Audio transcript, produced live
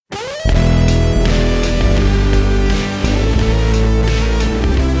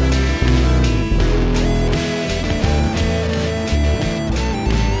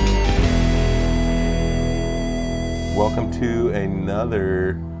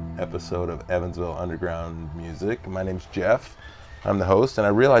episode of Evansville Underground Music. My name's Jeff. I'm the host, and I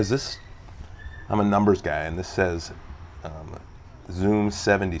realize I'm a numbers guy, and this says Zoom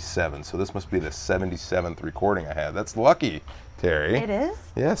 77, so this must be the 77th recording I had. That's lucky, Terry. It is?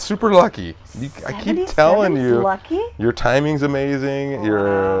 Yeah, super lucky. I keep telling you, lucky? Your timing's amazing.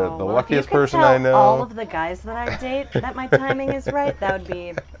 You're the luckiest person I know. All of the guys that I date that my timing is right, that would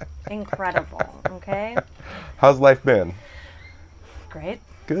be incredible, okay? How's life been? Great.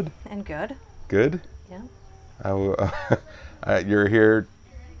 Good. And good. Good? Yeah. You're here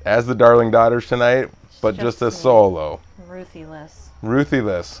as the Darling Daughters tonight, but just a solo. Ruthie-less.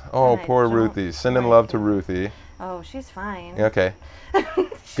 Ruthie-less. Oh, poor Ruthie. Sending love to Ruthie. Oh, she's fine. Okay.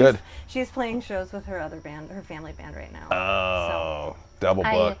 Good. She's playing shows with her other band, her family band right now. Oh, double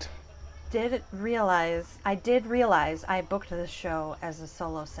booked. I did realize I booked this show as a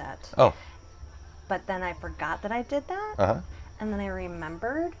solo set. Oh. But then I forgot that I did that. Uh-huh. And then I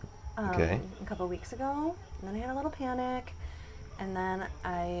remembered a couple weeks ago. And then I had a little panic. And then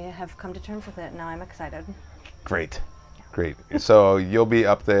I have come to terms with it. And now I'm excited. Great. Yeah. Great. So you'll be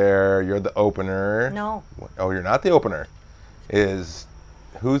up there. You're the opener. No. Oh, you're not the opener. Who's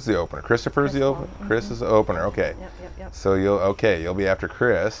the opener? Christopher's the opener? Mm-hmm. Chris is the opener. Okay. Yep. So you'll be after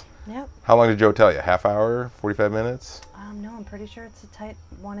Chris. Yep. How long did Joe tell you? Half hour? 45 minutes? No, I'm pretty sure it's a tight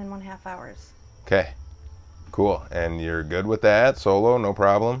 1.5 hours. Okay. Cool. And you're good with that? Solo? No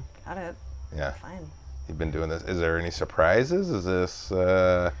problem? Got it. Yeah. Fine. You've been doing this. Is there any surprises? Is this...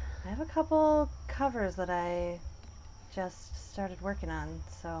 I have a couple covers that I just started working on,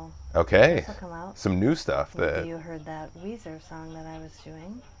 so... Okay. Will come out. Some new stuff. Maybe you heard that Weezer song that I was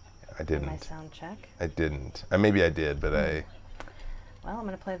doing. I didn't. In my sound check. I didn't. Maybe I did, but I... Well, I'm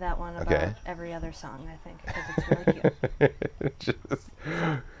going to play that one about every other song, I think, because it's really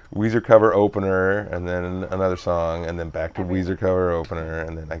cute. Weezer cover opener, and then another song, and then back to Weezer cover opener,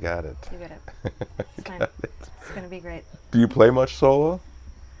 and then I got it. You get it. It's fine. It's going to be great. Do you play much solo?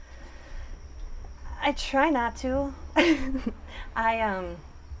 I try not to.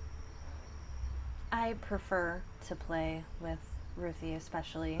 I prefer to play with Ruthie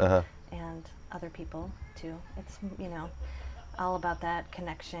especially, and other people too. It's, all about that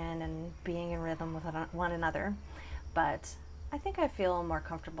connection and being in rhythm with one another. But I think I feel more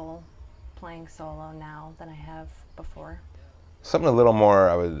comfortable playing solo now than I have before. Something a little more,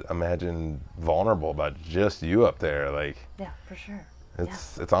 I would imagine, vulnerable about just you up there, like. Yeah, for sure.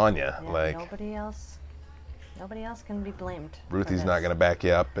 It's on you, yeah, like. Nobody else can be blamed. Ruthie's not gonna back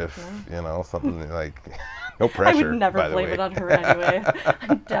you up if something like. No pressure. I would never blame it on her anyway.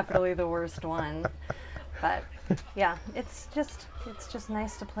 I'm definitely the worst one. But yeah, it's just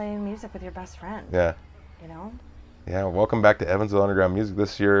nice to play music with your best friend. Yeah. Yeah, welcome back to Evansville Underground Music.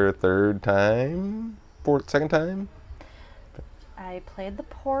 This is your second time? I played the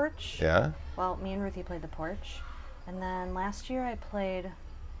porch. Yeah. Well, me and Ruthie played the porch. And then last year I played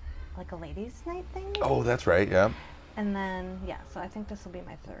like a ladies' night thing. Maybe? Oh, that's right, yeah. And then, so I think this will be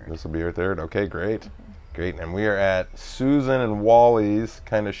my third. This will be your third? Okay, great. Mm-hmm. Great. And we are at Susan and Wally's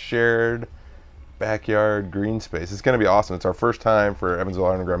kind of shared backyard green space. It's going to be awesome. It's our first time for Evansville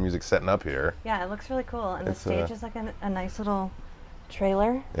Underground Music setting up here. Yeah, it looks really cool. And the stage is like a nice little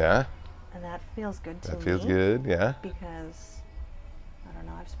trailer. Yeah. And that feels good to me. That feels good, yeah. Because, I don't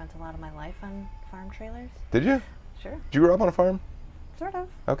know, I've spent a lot of my life on farm trailers. Did you? Sure. Did you grow up on a farm? Sort of.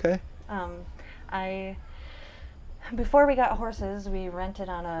 Okay. Before we got horses, we rented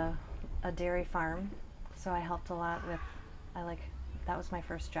on a dairy farm. So I helped a lot with, that was my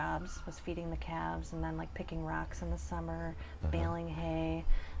first jobs, was feeding the calves and then picking rocks in the summer, baling hay.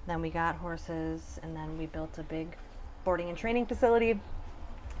 Then we got horses, and then we built a big boarding and training facility.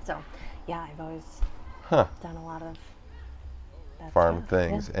 So, yeah, I've always done a lot of that farm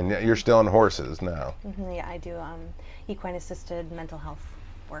things. Yeah. And you're still on horses now. Mm-hmm, yeah, I do equine assisted mental health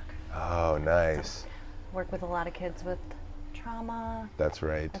work. Oh, nice. So, work with a lot of kids with trauma. That's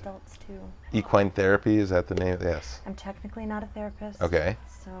right. Adults too. Equine therapy, is that the name? Yes. I'm technically not a therapist. Okay.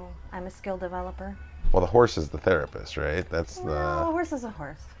 So I'm a skill developer. Well, the horse is the therapist, right? A horse is a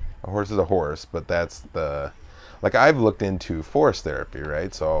horse. A horse is a horse, but that's I've looked into forest therapy,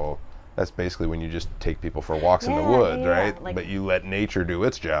 right? So that's basically when you just take people for walks in the woods, right? But you let nature do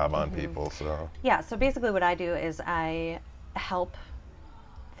its job on people, so. Yeah, so basically what I do is I help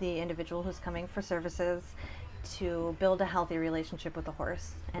the individual who's coming for services to build a healthy relationship with the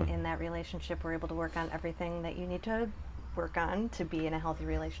horse. And in that relationship, we're able to work on everything that you need to work on to be in a healthy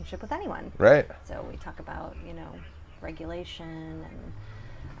relationship with anyone. Right. So we talk about, regulation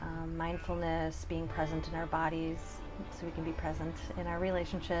and mindfulness, being present in our bodies so we can be present in our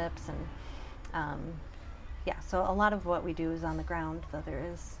relationships, and yeah, so a lot of what we do is on the ground, though there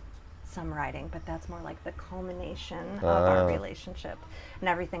is some riding, but that's more like the culmination of our relationship. And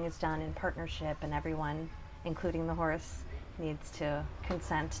everything is done in partnership, and everyone, including the horse, needs to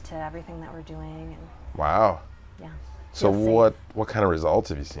consent to everything that we're doing. And Wow. yeah. So feel safe. what kind of results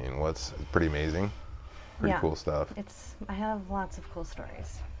have you seen? What's pretty amazing? Pretty cool stuff. I have lots of cool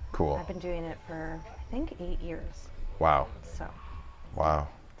stories. Cool. I've been doing it for, I think, 8 years. Wow. So Wow.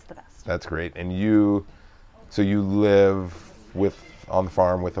 it's the best. That's great. And so you live on the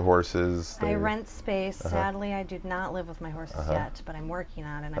farm with the horses? I rent space. Sadly, I do not live with my horses yet, but I'm working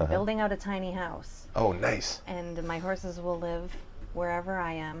on it. I'm building out a tiny house. Oh, nice. And my horses will live wherever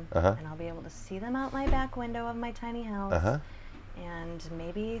I am, and I'll be able to see them out my back window of my tiny house, and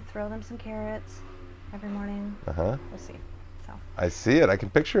maybe throw them some carrots every morning. We'll see. So I see it. I can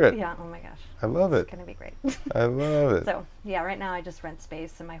picture it. yeah. Oh my gosh. I love it. It's gonna be great. I love it. So yeah, right now I just rent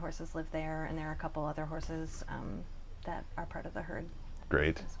space, and my horses live there, and there are a couple other horses that are part of the herd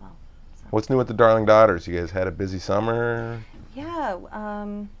Great. as well. So. What's new with the Darling Daughters? You guys had a busy summer? Yeah,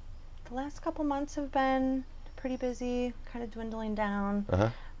 the last couple months have been pretty busy, kind of dwindling down.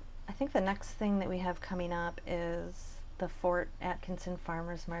 I think the next thing that we have coming up is the Fort Atkinson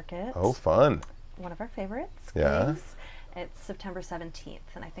Farmers Market. Oh, fun. One of our favorites. Yeah. Gigs. It's September 17th,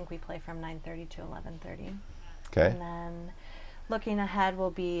 and I think we play from 9:30 to 11:30. Okay. And then looking ahead,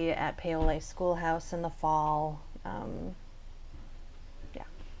 we'll be at Paola Schoolhouse in the fall. Yeah,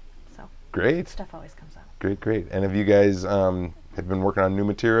 so Great. stuff always comes out. Great. And have you guys have been working on new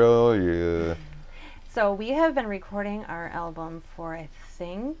material? So we have been recording our album for, I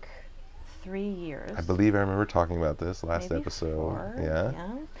think, 3 years. I believe I remember talking about this last Maybe episode. 4, Yeah.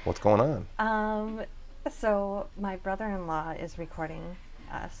 yeah. What's going on? So my brother-in-law is recording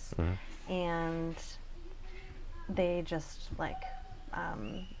us, and they just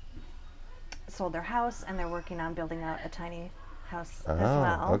sold their house, and they're working on building out a tiny house as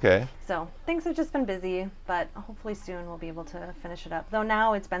well. Okay. So things have just been busy, but hopefully soon we'll be able to finish it up. Though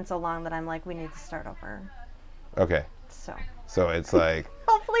now it's been so long that I'm like, we need to start over. Okay. So It's like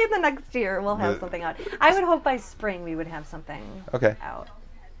hopefully in the next year we'll have something out. I would hope by spring we would have something out.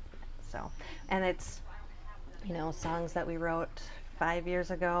 So, and it's, songs that we wrote 5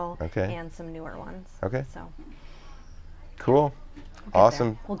 years ago and some newer ones. Okay. So cool.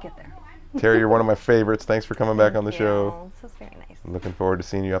 Awesome. We'll get there. Terri, you're one of my favorites. Thanks for coming back on the Thank show. you. This was very nice. Looking forward to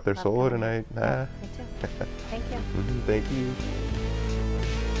seeing you up there Love solo coming. tonight. Yeah, me too. Thank you. Thank you.